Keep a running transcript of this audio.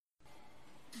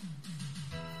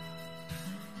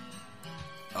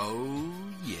Oh,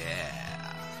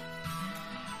 yeah.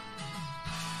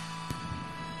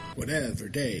 Whatever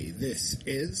day this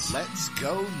is. Let's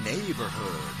go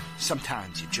neighborhood.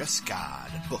 Sometimes you just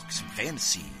gotta book some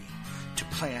fantasy to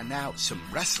plan out some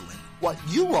wrestling, what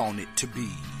you want it to be.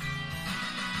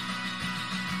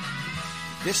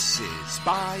 This is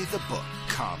By the Book.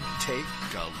 Come take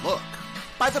a look.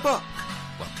 By the book.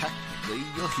 Well, technically,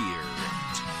 you'll hear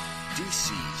it.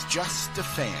 DC's just a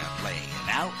fan laying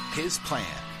out his plan.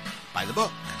 By the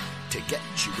book. To get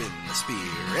you in the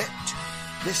spirit.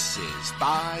 This is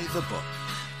By the Book.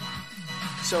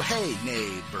 So hey,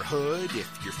 neighborhood,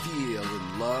 if you're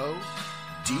feeling low,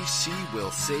 DC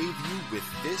will save you with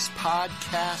this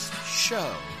podcast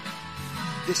show.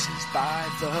 This is By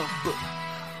the Book.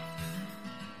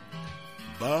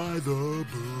 By the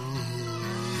Book.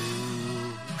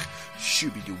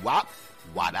 Shooby-doo-wop,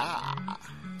 wada.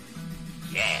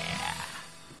 Yeah.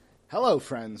 Hello,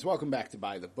 friends. Welcome back to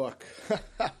By the Book.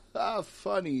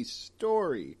 Funny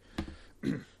story.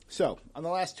 So, on the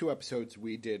last two episodes,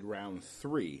 we did round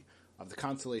 3 of the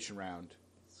consolation round.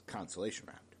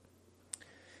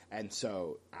 And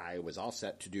so, I was all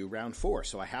set to do round 4.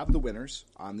 So, I have the winners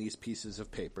on these pieces of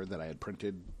paper that I had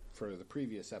printed for the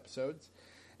previous episodes.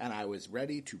 And I was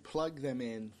ready to plug them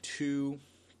into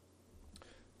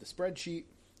the spreadsheet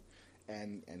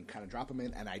and kind of drop them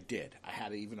in. And I did. I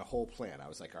had even a whole plan. I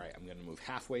was like, all right, I'm going to move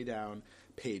halfway down.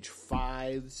 Page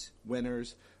 5's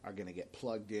winners are going to get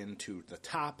plugged into the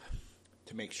top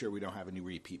to make sure we don't have any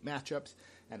repeat matchups.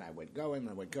 And I went going,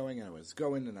 and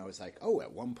I was like, oh,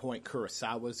 at one point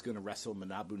Kurosawa's going to wrestle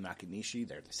Manabu Nakanishi.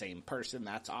 They're the same person.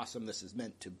 That's awesome. This is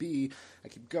meant to be. I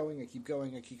keep going,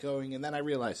 and then I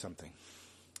realized something.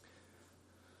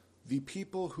 The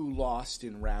people who lost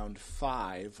in round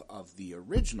 5 of the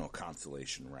original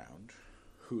consolation round,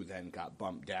 who then got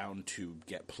bumped down to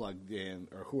get plugged in,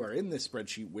 or who are in this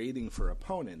spreadsheet waiting for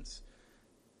opponents,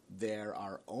 there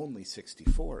are only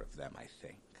 64 of them, I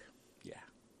think. Yeah,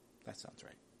 that sounds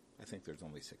right. I think there's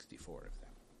only 64 of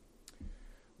them.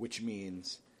 Which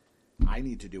means I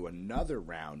need to do another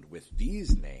round with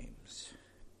these names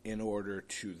in order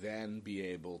to then be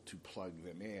able to plug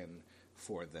them in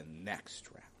for the next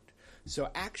round.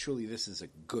 So actually this is a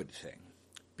good thing,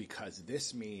 because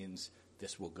this means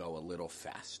this will go a little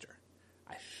faster,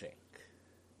 I think.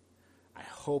 I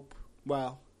hope,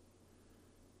 well,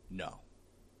 no.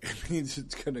 It means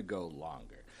it's going to go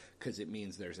longer, because it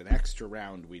means there's an extra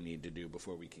round we need to do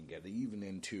before we can get even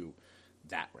into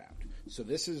that round. So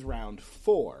this is round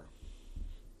 4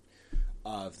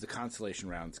 of the consolation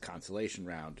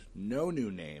round. No new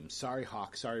names. Sorry,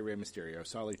 Hawk. Sorry, Rey Mysterio.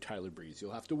 Sorry, Tyler Breeze.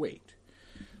 You'll have to wait.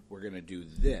 We're going to do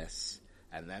this,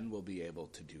 and then we'll be able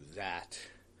to do that.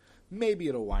 Maybe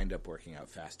it'll wind up working out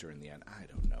faster in the end. I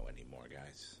don't know anymore,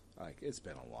 guys. It's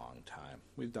been a long time.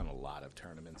 We've done a lot of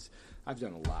tournaments. I've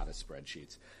done a lot of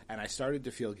spreadsheets. And I started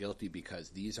to feel guilty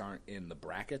because these aren't in the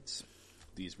brackets.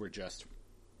 These were just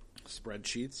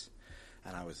spreadsheets.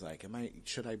 And I was like,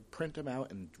 should I print them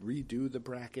out and redo the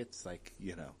brackets?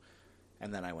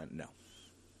 And then I went, no.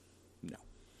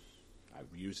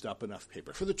 I've used up enough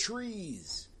paper for the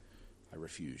trees. I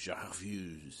refuse.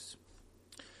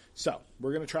 So,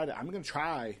 I'm going to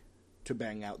try to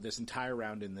bang out this entire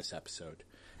round in this episode,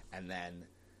 and then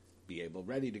be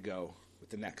ready to go with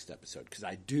the next episode, because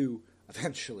I do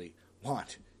eventually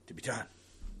want to be done.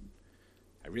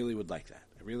 I really would like that.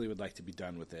 I really would like to be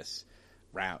done with this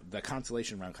round, the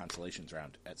consolations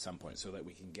round at some point, so that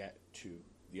we can get to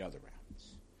the other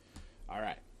rounds. All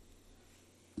right.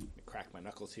 Let me crack my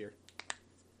knuckles here.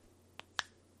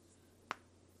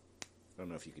 I don't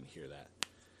know if you can hear that.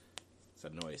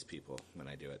 It annoys people when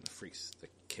I do it, and it freaks the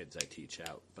kids I teach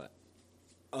out. But,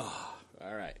 all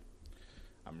right.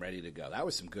 I'm ready to go. That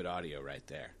was some good audio right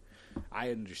there.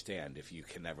 I understand if you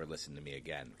can never listen to me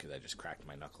again, because I just cracked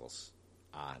my knuckles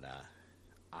on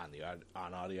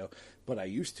audio. But I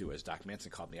used to, as Doc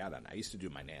Manson called me out on, I used to do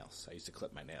my nails. I used to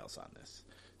clip my nails on this.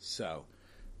 So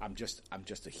I'm just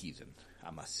a heathen.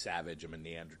 I'm a savage. I'm a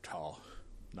Neanderthal.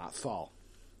 Not Thal.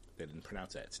 They didn't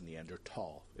pronounce that. It's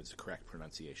Neanderthal. It's the correct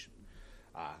pronunciation.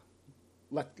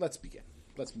 Let's begin.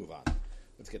 Let's move on.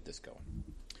 Let's get this going.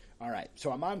 All right.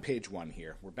 So I'm on page 1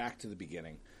 here. We're back to the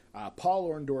beginning. Paul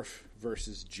Orndorff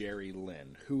versus Jerry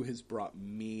Lynn. Who has brought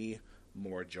me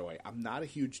more joy? I'm not a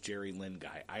huge Jerry Lynn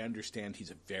guy. I understand he's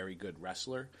a very good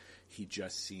wrestler. He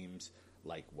just seems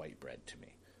like white bread to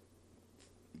me.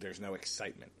 There's no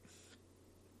excitement.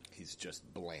 He's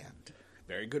just bland.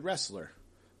 Very good wrestler,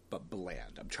 but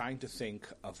bland. I'm trying to think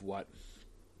of what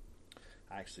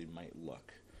actually might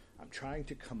look. I'm trying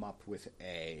to come up with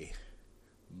a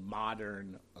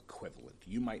modern equivalent.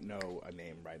 You might know a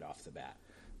name right off the bat.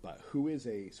 but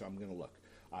so I'm going to look,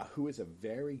 who is a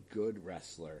very good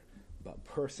wrestler, but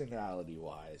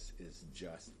personality-wise is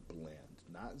just bland.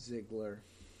 Not Ziggler,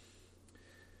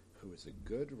 who is a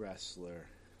good wrestler,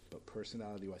 but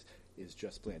personality-wise is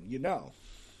just bland.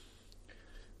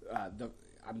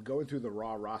 I'm going through the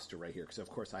Raw roster right here, because of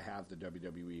course I have the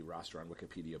WWE roster on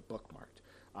Wikipedia bookmarked.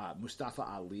 Mustafa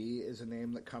Ali is a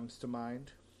name that comes to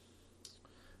mind.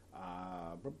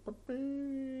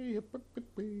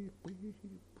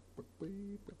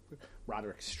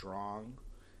 Roderick Strong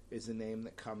is a name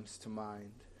that comes to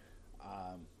mind.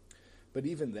 But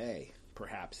even they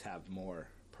perhaps have more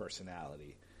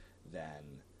personality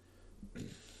than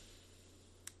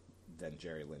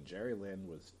Jerry Lynn. Jerry Lynn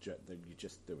was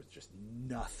there was just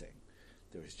nothing.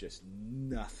 There was just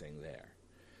nothing there.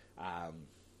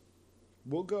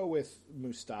 We'll go with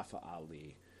Mustafa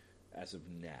Ali as of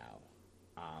now.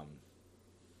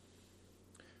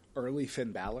 Early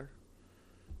Finn Balor,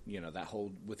 that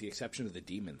whole, with the exception of the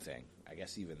demon thing, I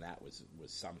guess even that was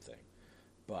something.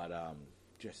 But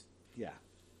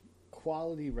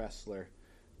quality wrestler,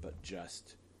 but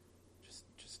just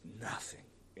nothing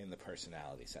in the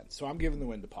personality sense. So I'm giving the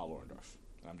win to Paul Orndorff.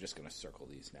 I'm just going to circle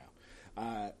these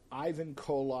now. Ivan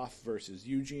Koloff versus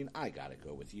Eugene. I got to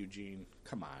go with Eugene.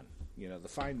 Come on. The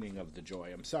finding of the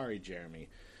joy. I'm sorry, Jeremy,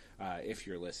 if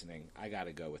you're listening. I got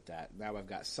to go with that. Now I've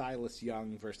got Silas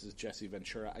Young versus Jesse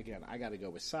Ventura. Again, I got to go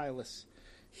with Silas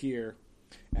here.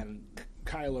 And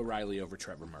Kyle O'Reilly over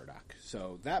Trevor Murdoch.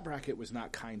 So that bracket was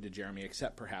not kind to Jeremy,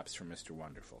 except perhaps for Mr.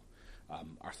 Wonderful.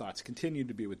 Our thoughts continue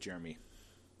to be with Jeremy.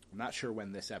 I'm not sure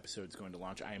when this episode is going to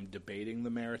launch. I am debating the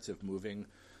merits of moving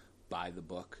By the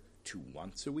Book to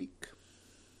once a week,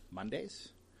 Mondays.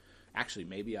 Actually,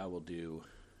 maybe I will do...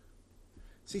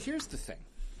 See, here's the thing.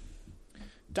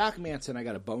 Doc Manson, I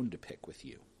got a bone to pick with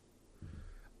you.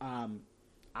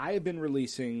 I have been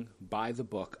releasing By the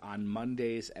Book on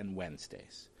Mondays and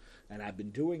Wednesdays, and I've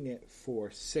been doing it for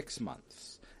 6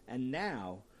 months. And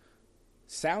now,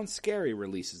 Sounds Scary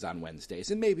releases on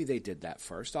Wednesdays, and maybe they did that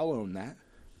first. I'll own that.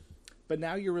 But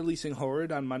now you're releasing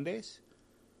Horrid on Mondays?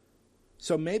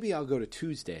 So maybe I'll go to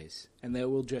Tuesdays, and there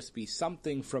will just be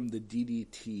something from the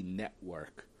DDT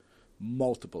network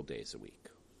multiple days a week.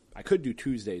 I could do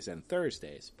Tuesdays and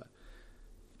Thursdays, but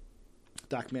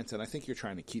Doc Manson, I think you're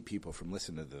trying to keep people from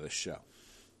listening to this show.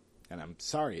 And I'm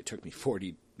sorry it took me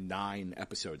 49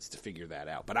 episodes to figure that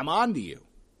out, but I'm on to you.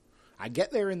 I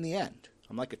get there in the end.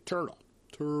 I'm like a turtle.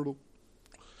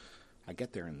 I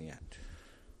get there in the end.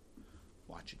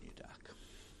 Watching you, Doc.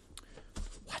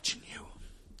 Watching you.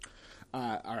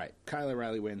 All right, Kyle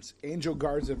O'Reilly wins. Angel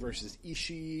Garza versus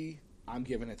Ishii. I'm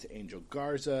giving it to Angel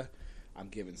Garza. I'm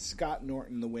giving Scott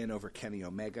Norton the win over Kenny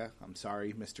Omega. I'm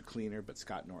sorry, Mr. Cleaner, but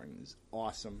Scott Norton is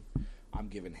awesome. I'm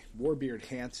giving Warbeard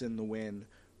Hansen the win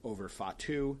over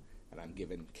Fatu, and I'm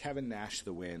giving Kevin Nash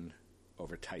the win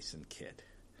over Tyson Kidd.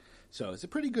 So it's a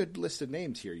pretty good list of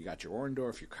names here. You got your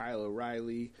Orndorff, your Kyle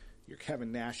O'Reilly, your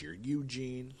Kevin Nash, your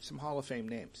Eugene, some Hall of Fame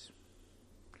names.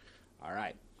 All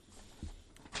right.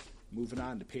 Moving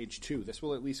on to page 2. This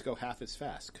will at least go half as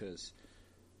fast because,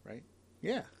 right?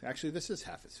 Yeah, actually, this is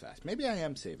half as fast. Maybe I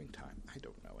am saving time. I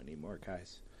don't know anymore,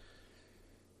 guys.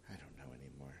 I don't know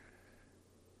anymore.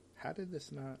 How did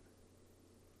this not...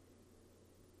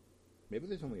 Maybe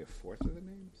there's only a fourth of the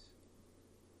names?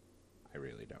 I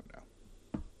really don't know.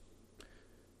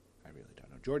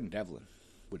 Jordan Devlin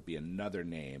would be another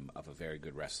name of a very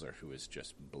good wrestler who is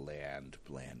just bland.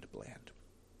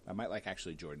 I might like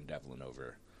actually Jordan Devlin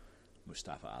over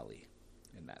Mustafa Ali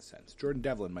in that sense. Jordan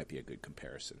Devlin might be a good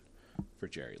comparison for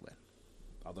Jerry Lynn,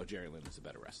 although Jerry Lynn is a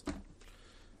better wrestler.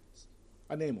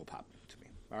 A name will pop to me.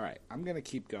 All right, I'm going to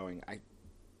keep going. I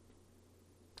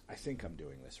think I'm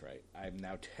doing this right. I'm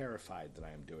now terrified that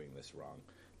I am doing this wrong.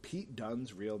 Pete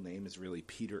Dunne's real name is really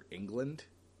Peter England.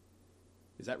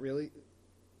 Is that really?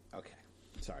 Okay.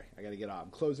 Sorry, I got to get off.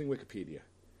 I'm closing Wikipedia.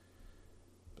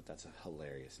 But that's a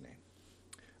hilarious name.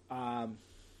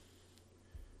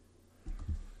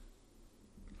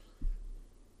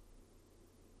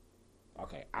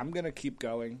 Okay, I'm going to keep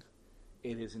going.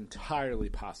 It is entirely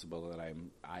possible that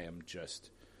I am just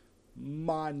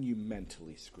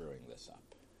monumentally screwing this up.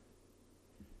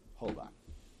 Hold on.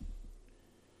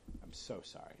 I'm so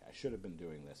sorry. I should have been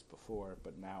doing this before,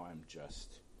 but now I'm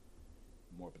just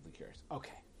morbidly curious.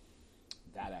 Okay.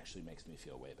 That actually makes me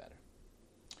feel way better.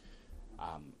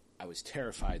 I was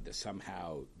terrified that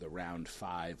somehow the round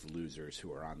 5 losers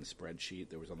who are on the spreadsheet,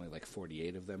 there was only like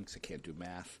 48 of them because I can't do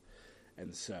math.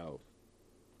 And so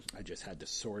I just had to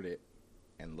sort it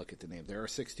and look at the name. There are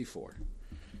 64.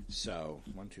 So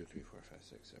 1, 2, 3, 4, 5,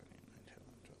 6, 7, 8, 9, 10,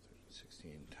 11, 12, 13,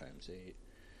 16 times 8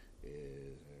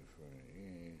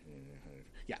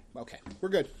 Yeah, okay. We're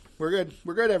good. We're good.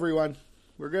 We're good, everyone.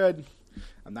 We're good.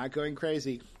 I'm not going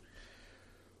crazy.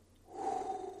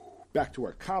 Back to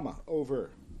work. Comma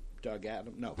over Doug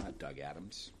Adams. No, not Doug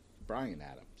Adams. Bryan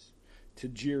Adams.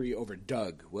 Tajiri over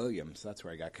Doug Williams. That's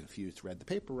where I got confused. Read the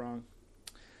paper wrong.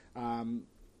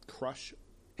 Crush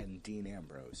and Dean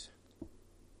Ambrose.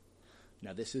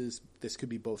 Now this could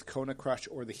be both Kona Crush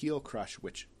or the heel Crush,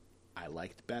 which I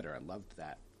liked better. I loved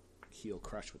that heel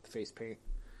Crush with the face paint.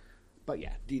 But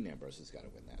yeah, Dean Ambrose has got to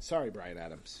win that. Sorry, Bryan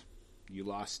Adams. You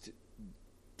lost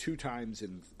 2 times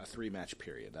in a 3-match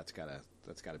period. That's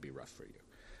gotta be rough for you.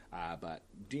 But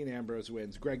Dean Ambrose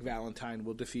wins. Greg Valentine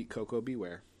will defeat Coco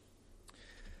Beware.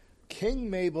 King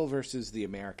Mabel versus the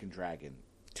American Dragon.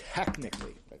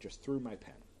 Technically, I just threw my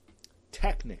pen.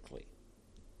 Technically,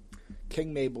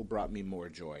 King Mabel brought me more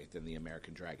joy than the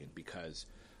American Dragon because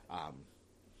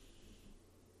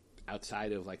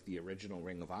outside of like the original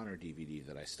Ring of Honor DVD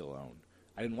that I still own,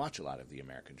 I didn't watch a lot of the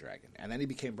American Dragon. And then he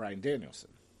became Bryan Danielson.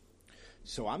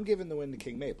 So I'm giving the win to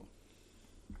King Mabel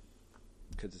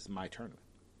because it's my tournament.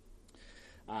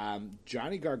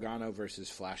 Johnny Gargano versus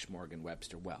Flash Morgan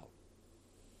Webster. Well,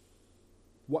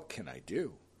 what can I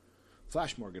do?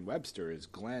 Flash Morgan Webster is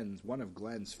one of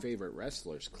Glenn's favorite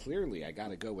wrestlers. Clearly, I got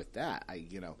to go with that.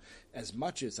 As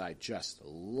much as I just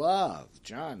love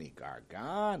Johnny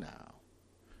Gargano.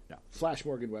 No, Flash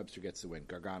Morgan Webster gets the win.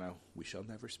 Gargano, we shall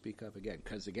never speak of again.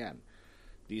 Because, again,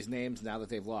 these names, now that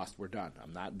they've lost, we're done.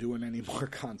 I'm not doing any more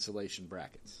consolation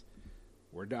brackets.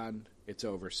 We're done. It's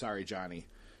over. Sorry, Johnny.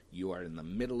 You are in the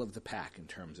middle of the pack in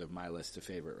terms of my list of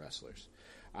favorite wrestlers.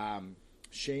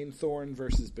 Shane Thorne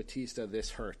versus Batista. This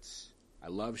hurts. I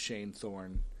love Shane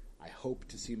Thorne. I hope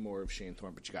to see more of Shane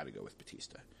Thorne, but you got to go with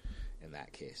Batista in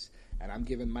that case. And I'm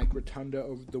giving Mike Rotunda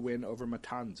the win over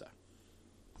Matanza.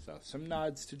 So some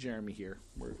nods to Jeremy here.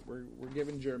 We're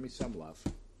giving Jeremy some love.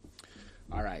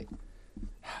 All right.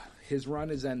 His run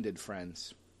is ended,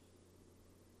 friends.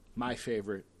 My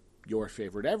favorite, your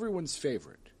favorite, everyone's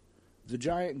favorite. The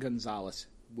Giant Gonzalez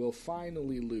will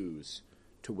finally lose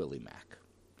to Willie Mack.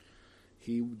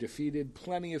 He defeated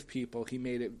plenty of people. He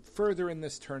made it further in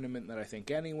this tournament than I think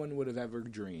anyone would have ever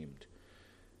dreamed.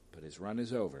 But his run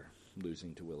is over,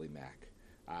 losing to Willie Mack.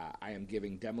 I am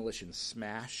giving Demolition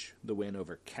Smash the win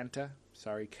over Kenta.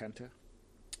 Sorry, Kenta.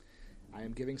 I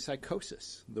am giving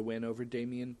Psychosis the win over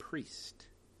Damian Priest.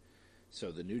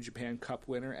 So the New Japan Cup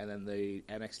winner and then the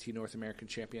NXT North American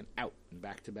champion out in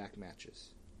back-to-back matches.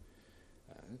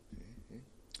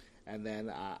 And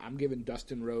then I'm giving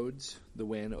Dustin Rhodes the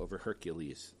win over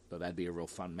Hercules. So that'd be a real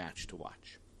fun match to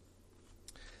watch.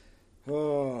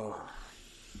 Oh.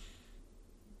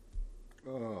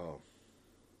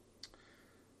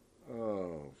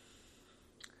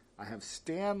 I have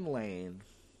Stan Lane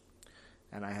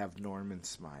and I have Norman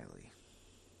Smiley.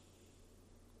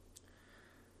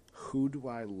 Who do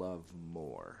I love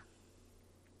more?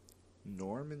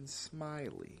 Norman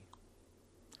Smiley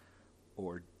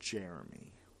or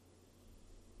Jeremy?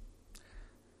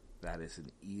 That is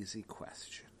an easy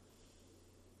question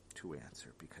to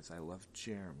answer because I love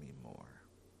Jeremy more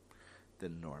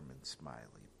than Norman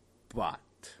Smiley. But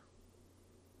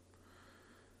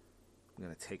I'm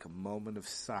going to take a moment of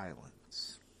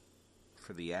silence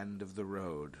for the end of the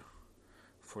road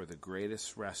for the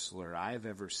greatest wrestler I've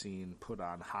ever seen put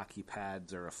on hockey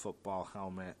pads or a football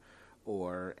helmet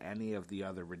or any of the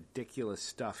other ridiculous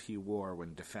stuff he wore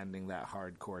when defending that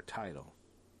hardcore title.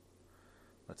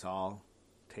 Let's all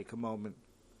take a moment.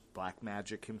 Black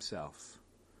Magic himself,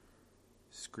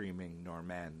 screaming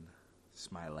Norman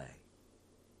Smiley.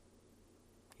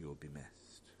 You will be missed.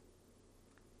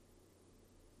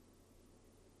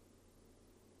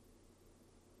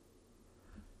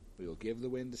 We will give the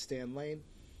win to Stan Lane.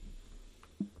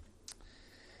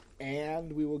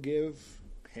 And we will give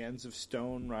Hands of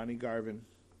Stone Ronnie Garvin,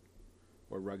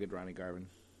 or Rugged Ronnie Garvin,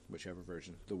 whichever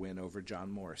version, the win over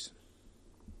John Morrison.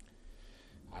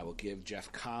 I will give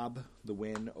Jeff Cobb the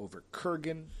win over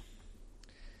Kurgan.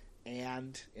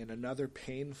 And in another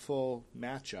painful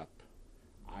matchup,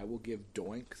 I will give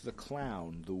Doink the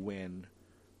Clown the win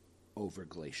over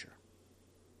Glacier.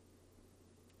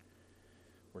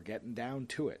 We're getting down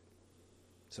to it.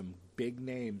 Some big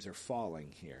names are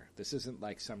falling here. This isn't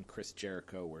like some Chris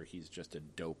Jericho where he's just a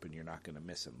dope and you're not going to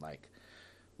miss him. Like,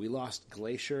 we lost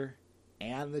Glacier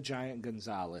and the Giant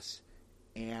Gonzalez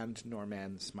and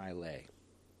Norman Smiley.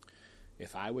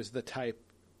 If I was the type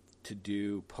to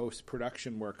do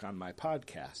post-production work on my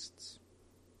podcasts,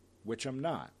 which I'm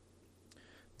not,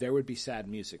 there would be sad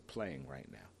music playing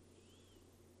right now.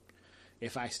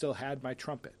 If I still had my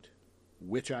trumpet,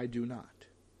 which I do not,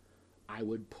 I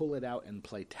would pull it out and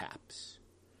play taps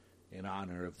in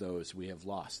honor of those we have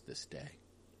lost this day.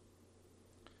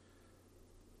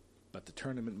 But the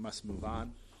tournament must move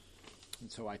on,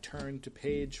 and so I turn to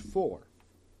page 4.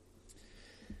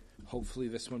 Hopefully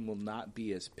this one will not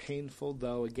be as painful,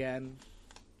 though again,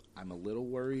 I'm a little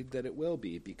worried that it will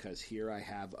be, because here I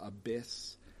have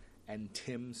Abyss and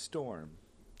Tim Storm.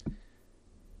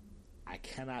 I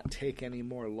cannot take any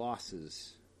more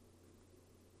losses.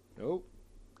 Nope,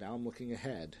 now I'm looking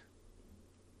ahead.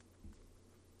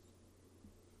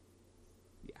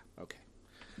 Yeah, okay.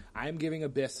 I'm giving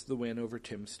Abyss the win over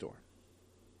Tim Storm.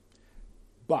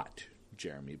 But,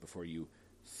 Jeremy, before you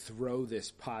throw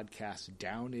this podcast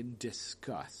down in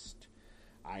disgust,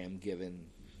 I am giving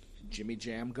Jimmy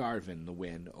Jam Garvin the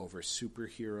win over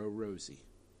Superhero Rosie.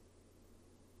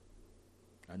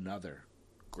 Another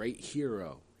great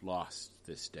hero lost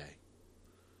this day.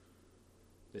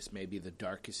 This may be the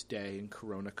darkest day in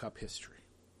Corona Cup history.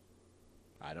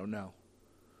 I don't know.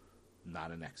 I'm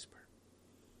not an expert.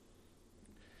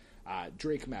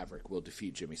 Drake Maverick will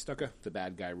defeat Jimmy Snuka. The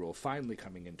bad guy rule finally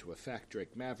coming into effect.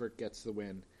 Drake Maverick gets the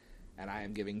win, and I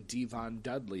am giving Devon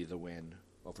Dudley the win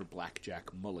over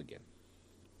Blackjack Mulligan.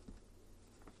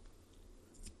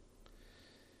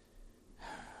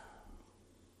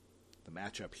 The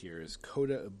matchup here is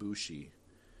Kota Ibushi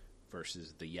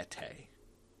versus the Yeti.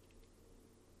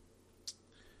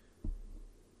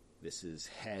 This is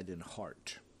head and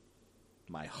heart.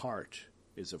 My heart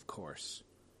is, of course,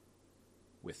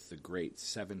 with the great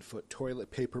 7-foot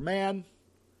toilet paper man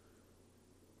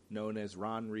known as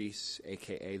Ron Reese,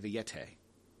 a.k.a. the Yeti.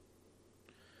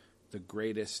 The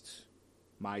greatest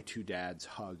My Two Dads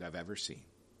hug I've ever seen.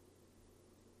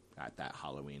 At that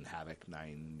Halloween Havoc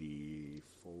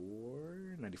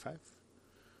 94, 95?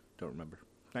 Don't remember.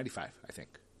 95, I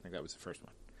think. I think that was the first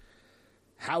one.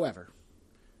 However,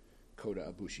 Kota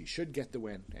Ibushi should get the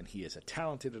win, and he is a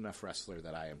talented enough wrestler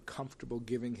that I am comfortable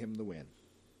giving him the win.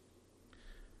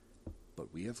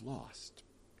 But we have lost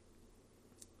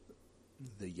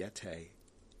the Yeti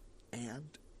and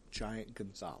Giant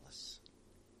Gonzalez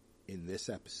in this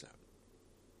episode.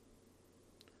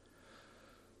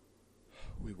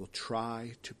 We will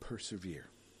try to persevere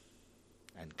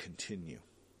and continue,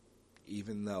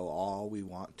 even though all we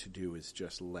want to do is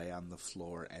just lay on the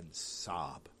floor and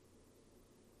sob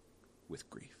with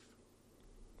grief.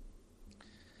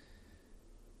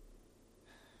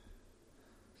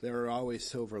 There are always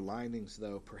silver linings,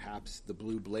 though. Perhaps the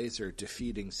Blue Blazer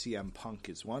defeating CM Punk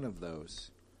is one of those.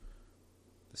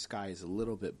 The sky is a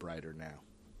little bit brighter now.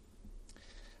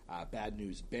 Bad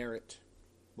News Barrett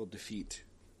will defeat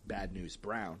Bad News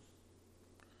Brown.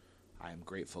 I am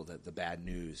grateful that the Bad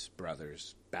News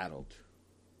brothers battled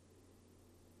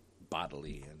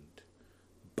bodily and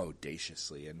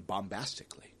bodaciously and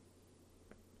bombastically.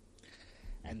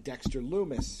 And Dexter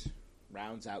Lumis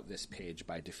rounds out this page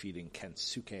by defeating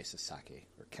Kensuke Sasaki,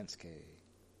 or Kensuke,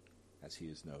 as he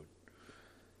is known.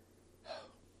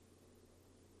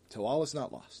 So all is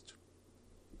not lost.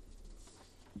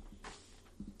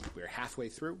 We're halfway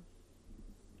through.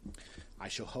 I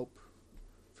shall hope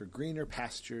for greener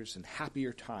pastures and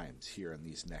happier times here in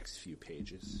these next few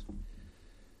pages.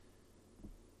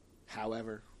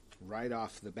 However, right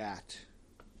off the bat,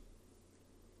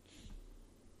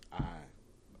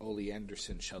 Ole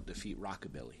Anderson shall defeat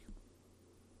Rockabilly,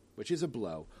 which is a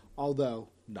blow, although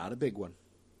not a big one.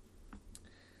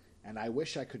 And I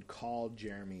wish I could call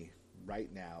Jeremy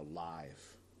right now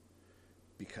live,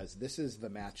 because this is the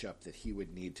matchup that he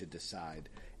would need to decide.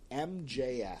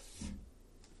 MJF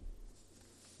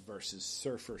versus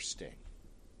Surfer Sting.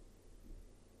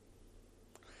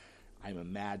 I'm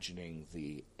imagining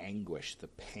the anguish, the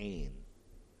pain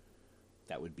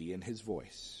that would be in his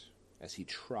voice as he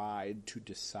tried to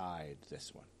decide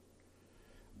this one.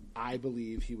 I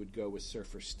believe he would go with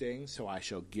Surfer Sting, so I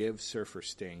shall give Surfer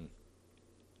Sting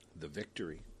the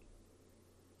victory.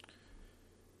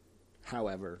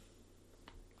 However,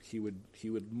 he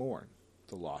would mourn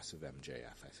the loss of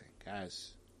MJF, I think,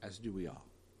 as do we all.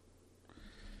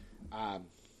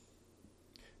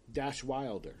 Dash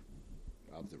Wilder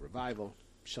of the Revival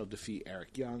shall defeat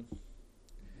Eric Young,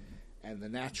 and the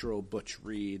Natural Butch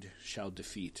Reed shall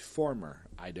defeat former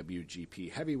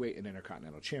IWGP Heavyweight and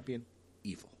Intercontinental Champion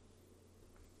Evil.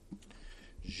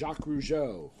 Jacques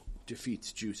Rougeau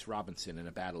defeats Juice Robinson in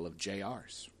a battle of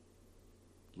JRs.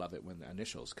 Love it when the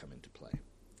initials come into play.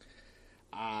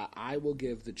 I will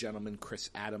give the gentleman Chris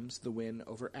Adams the win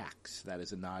over Axe. That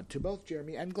is a nod to both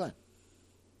Jeremy and Glenn,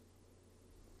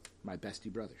 my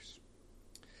bestie brothers.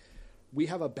 We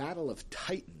have a battle of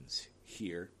titans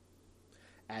here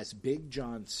as Big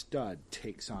John Studd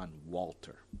takes on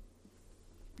Walter.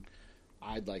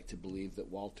 I'd like to believe that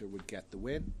Walter would get the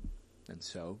win, and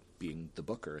so, being the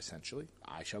booker, essentially,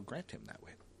 I shall grant him that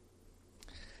win.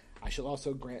 I shall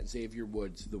also grant Xavier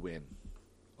Woods the win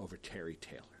over Terry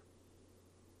Taylor.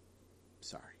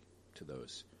 Sorry to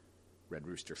those Red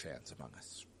Rooster fans among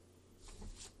us.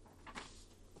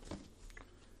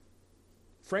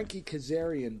 Frankie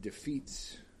Kazarian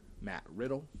defeats Matt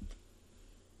Riddle.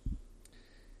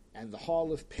 And the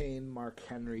Hall of Pain, Mark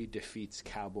Henry defeats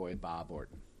Cowboy Bob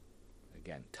Orton.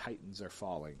 Again, Titans are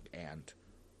falling, and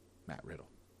Matt Riddle.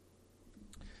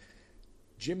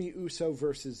 Jimmy Uso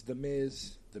versus The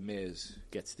Miz. The Miz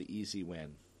gets the easy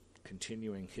win,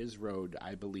 continuing his road,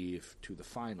 I believe, to the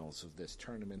finals of this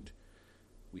tournament.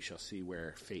 We shall see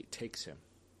where fate takes him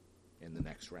in the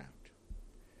next round.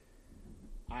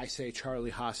 I say Charlie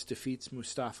Haas defeats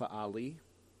Mustafa Ali.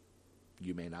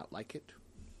 You may not like it.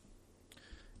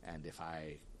 And if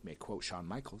I may quote Shawn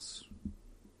Michaels,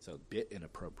 it's a bit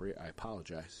inappropriate, I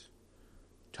apologize.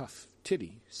 Tough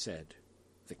Titty said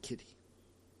the kitty.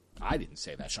 I didn't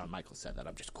say that. Shawn Michaels said that.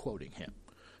 I'm just quoting him.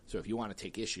 So if you want to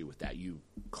take issue with that, you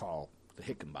call the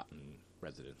Hickenbottom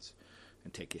residents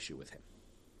and take issue with him.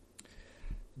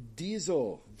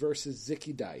 Diesel versus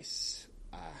Zicky Dice.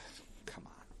 Come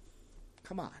on.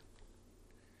 Come on.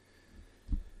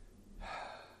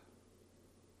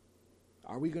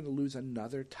 Are we going to lose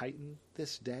another Titan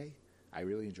this day? I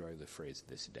really enjoy the phrase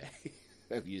this day.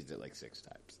 I've used it like 6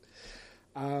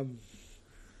 times.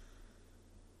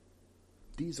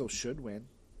 Diesel should win.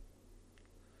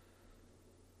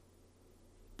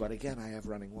 But again, I have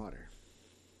running water.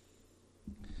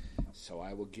 So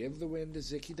I will give the win to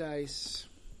Zicky Dice.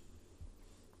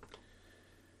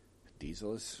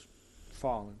 Diesel is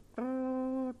falling.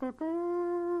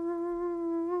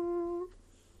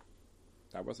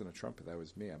 That wasn't a trumpet, that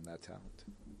was me. I'm that talented.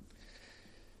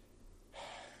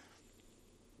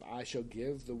 I shall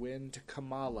give the win to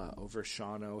Kamala over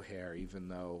Sean O'Hare, even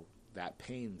though that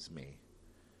pains me.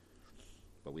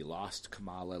 But we lost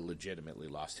Kamala, legitimately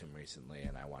lost him recently,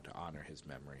 and I want to honor his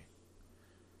memory.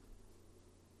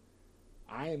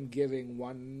 I am giving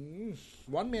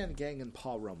one-man gang and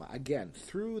Paul Roma, again,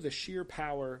 through the sheer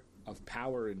power of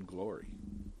power and glory.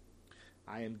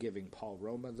 I am giving Paul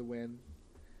Roma the win,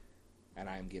 and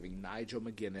I am giving Nigel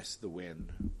McGuinness the win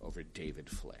over David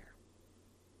Flair.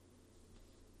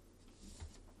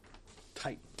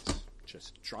 Titans,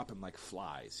 just dropping like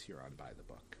flies here on By the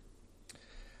Book.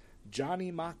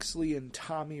 Johnny Moxley and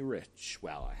Tommy Rich.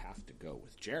 Well, I have to go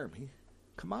with Jeremy.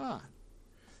 Come on.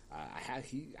 I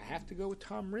have to go with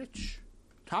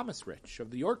Thomas Rich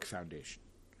of the York Foundation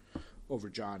over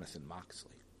Jonathan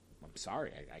Moxley. I'm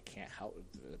sorry, I can't help.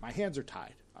 My hands are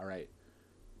tied, all right?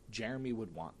 Jeremy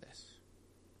would want this.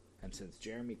 And since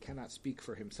Jeremy cannot speak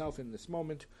for himself in this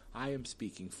moment, I am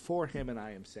speaking for him, and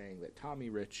I am saying that Tommy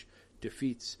Rich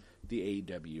defeats the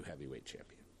AEW Heavyweight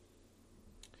Champion.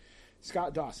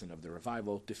 Scott Dawson of the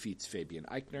Revival defeats Fabian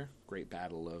Eichner. Great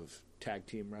battle of tag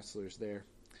team wrestlers there.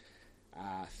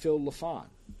 Phil LaFon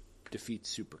defeats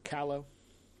Super Calo,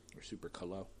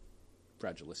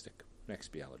 Fragilistic,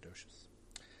 Expialidocious.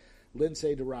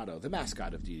 Lince Dorado, the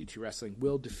mascot of DDT Wrestling,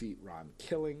 will defeat Ron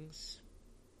Killings.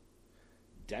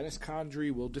 Dennis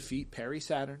Condrey will defeat Perry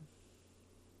Saturn.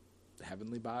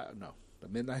 The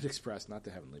Midnight Express, not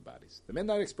the Heavenly Bodies. The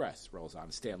Midnight Express rolls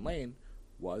on. Stan Lane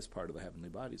was part of the Heavenly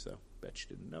Bodies, though. Bet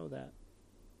you didn't know that.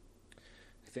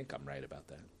 I think I'm right about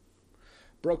that.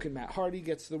 Broken Matt Hardy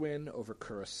gets the win over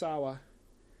Kurosawa,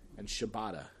 and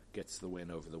Shibata gets the win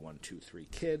over the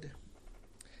 1-2-3 Kid.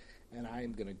 And I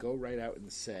am going to go right out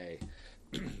and say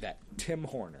that Tim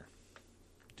Horner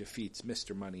defeats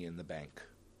Mr. Money in the Bank,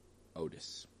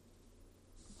 Otis.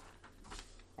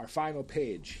 Our final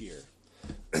page here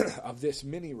of this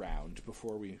mini round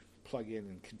before we plug in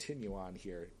and continue on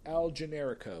here. El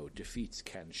Generico defeats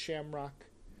Ken Shamrock.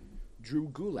 Drew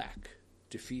Gulak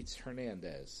defeats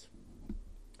Hernandez.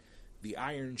 The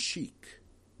Iron Sheik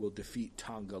will defeat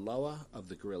Tonga Loa of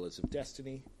the Gorillas of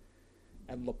Destiny.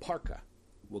 And La Parka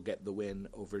will get the win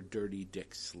over Dirty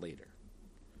Dick Slater.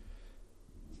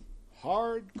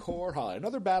 Hardcore Holly.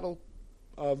 Another battle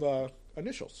of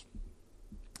initials.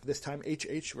 This time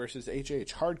HH versus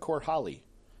HH. Hardcore Holly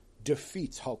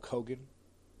defeats Hulk Hogan.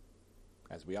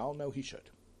 As we all know he should.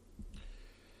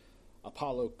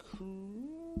 Apollo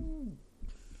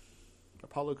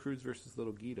Crews versus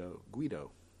Little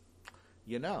Guido.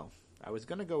 You know, I was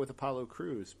going to go with Apollo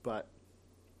Crews, but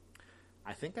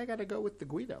I think I got to go with the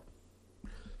Guido.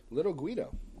 Little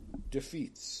Guido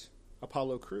defeats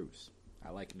Apollo Crews. I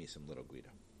like me some Little Guido.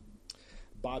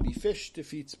 Bobby Fish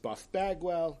defeats Buff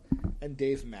Bagwell, and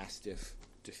Dave Mastiff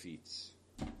defeats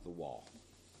The Wall.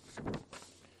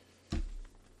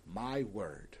 My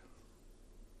word,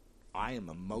 I am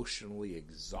emotionally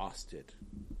exhausted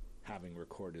having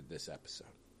recorded this episode.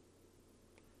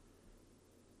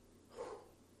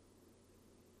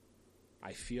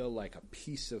 I feel like a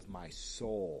piece of my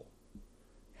soul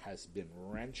has been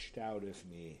wrenched out of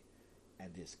me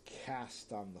and is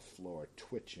cast on the floor,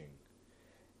 twitching.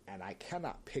 And I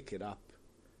cannot pick it up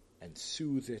and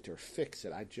soothe it or fix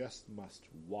it. I just must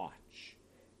watch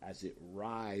as it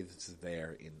writhes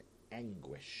there in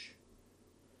anguish.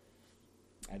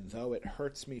 And though it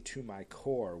hurts me to my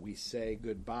core, we say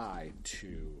goodbye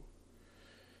to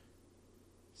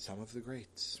some of the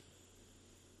greats.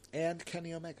 And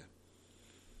Kenny Omega.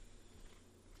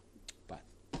 But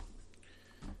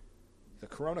the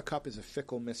Corona Cup is a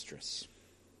fickle mistress,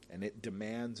 and it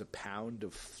demands a pound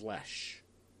of flesh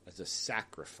as a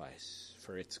sacrifice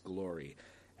for its glory,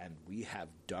 and we have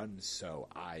done so,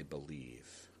 I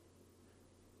believe.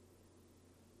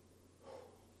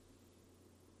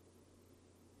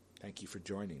 Thank you for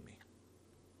joining me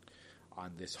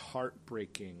on this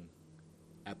heartbreaking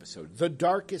episode, the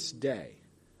darkest day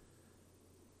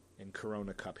in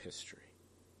Corona Cup history.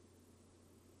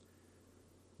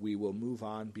 We will move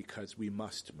on because we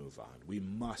must move on. We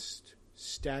must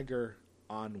stagger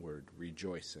onward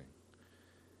rejoicing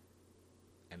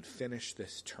and finish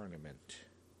this tournament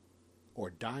or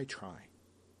die trying.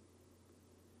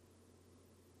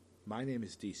 My name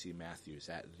is DC Matthews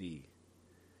at the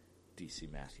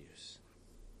DC Matthews.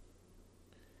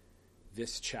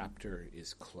 This chapter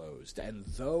is closed, and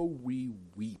though we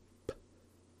weep,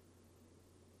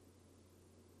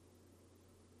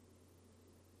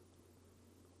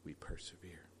 we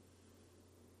persevere.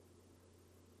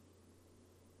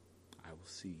 I will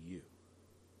see you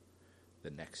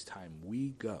the next time we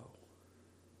go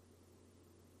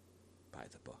by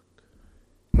the book.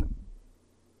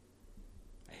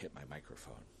 I hit my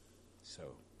microphone, so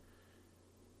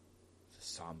the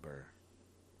somber,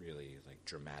 really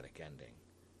dramatic ending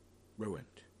ruined,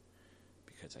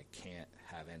 because I can't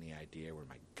have any idea where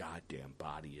my goddamn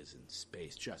body is in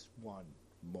space. Just one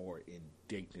more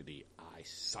indignity I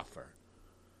suffer.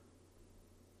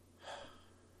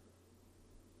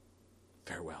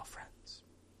 Farewell, friends.